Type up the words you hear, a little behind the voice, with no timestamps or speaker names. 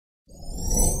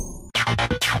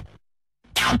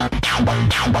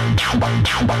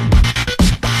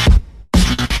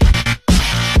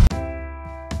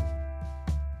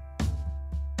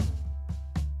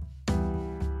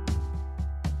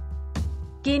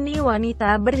Kini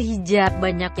wanita berhijab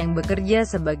banyak yang bekerja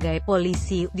sebagai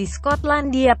polisi di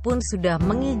Skotlandia pun sudah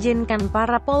mengizinkan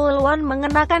para Polwan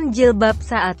mengenakan jilbab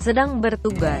saat sedang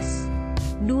bertugas.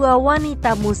 Dua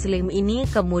wanita muslim ini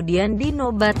kemudian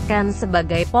dinobatkan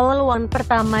sebagai Polwan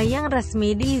pertama yang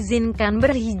resmi diizinkan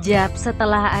berhijab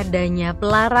setelah adanya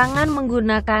pelarangan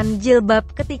menggunakan jilbab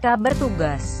ketika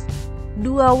bertugas.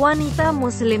 Dua wanita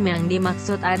muslim yang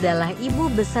dimaksud adalah ibu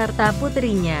beserta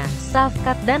putrinya,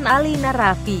 Shafqat dan Aleena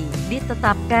Rafi,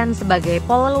 ditetapkan sebagai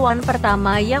Polwan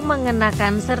pertama yang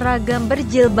mengenakan seragam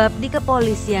berjilbab di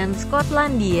Kepolisian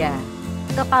Skotlandia.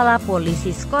 Kepala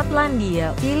Polisi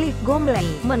Skotlandia, Gormley,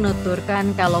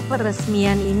 menuturkan kalau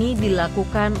peresmian ini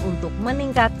dilakukan untuk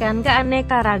meningkatkan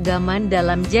keanekaragaman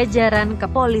dalam jajaran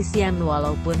kepolisian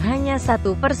walaupun hanya 1%.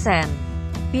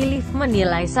 Philip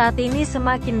menilai saat ini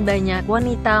semakin banyak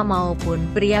wanita maupun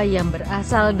pria yang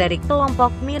berasal dari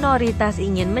kelompok minoritas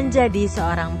ingin menjadi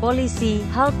seorang polisi.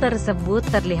 Hal tersebut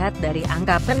terlihat dari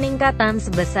angka peningkatan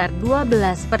sebesar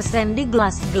 12% di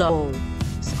Glasgow,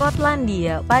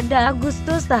 Skotlandia. Pada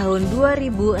Agustus tahun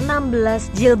 2016,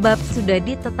 jilbab sudah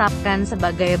ditetapkan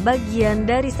sebagai bagian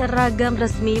dari seragam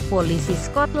resmi polisi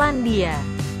Skotlandia.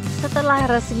 Setelah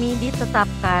resmi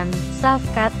ditetapkan,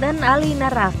 Shafqat dan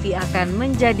Aleena Rafi akan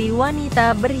menjadi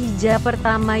wanita berhijab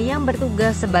pertama yang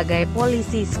bertugas sebagai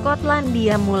polisi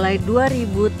Skotlandia mulai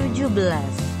 2017.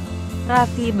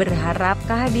 Rafi berharap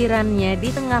kehadirannya di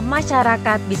tengah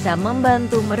masyarakat bisa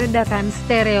membantu meredakan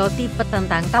stereotip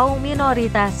tentang kaum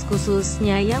minoritas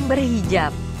khususnya yang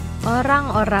berhijab.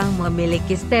 Orang-orang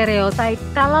memiliki stereotip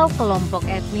kalau kelompok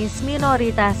etnis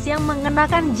minoritas yang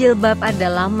mengenakan jilbab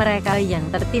adalah mereka yang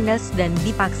tertindas dan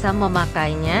dipaksa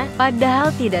memakainya, padahal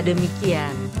tidak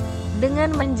demikian.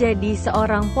 Dengan menjadi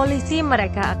seorang polisi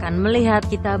mereka akan melihat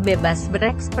kita bebas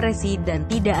berekspresi dan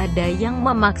tidak ada yang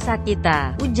memaksa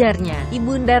kita, ujarnya.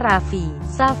 Ibunda Rafi,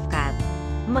 Shafqat,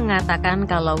 mengatakan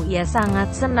kalau ia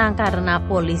sangat senang karena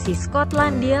polisi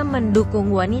Skotlandia mendukung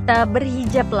wanita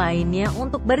berhijab lainnya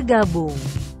untuk bergabung.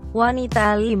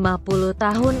 Wanita 50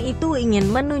 tahun itu ingin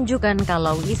menunjukkan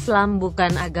kalau Islam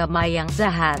bukan agama yang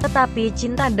jahat, tetapi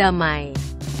cinta damai.